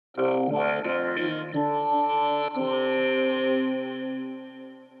The weather in Brooklyn.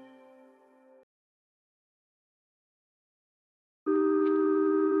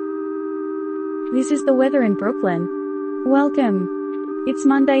 This is the weather in Brooklyn. Welcome. It's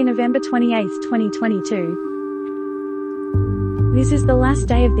Monday, November 28th, 2022. This is the last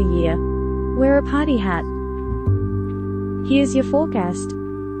day of the year. Wear a party hat. Here's your forecast.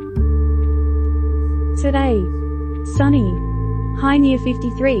 Today, sunny. High near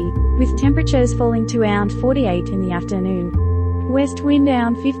 53, with temperatures falling to around 48 in the afternoon. West wind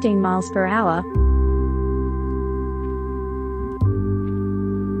around 15 miles per hour.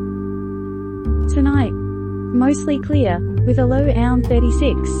 Tonight, mostly clear, with a low around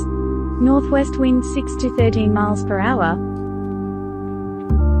 36. Northwest wind 6 to 13 miles per hour.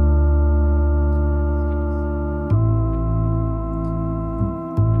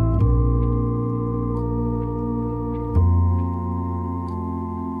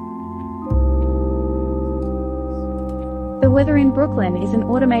 The Weather in Brooklyn is an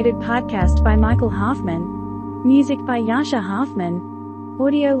automated podcast by Michael Hoffman. Music by Yasha Hoffman.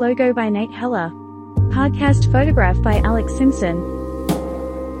 Audio logo by Nate Heller. Podcast photograph by Alex Simpson.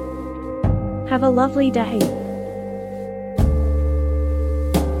 Have a lovely day.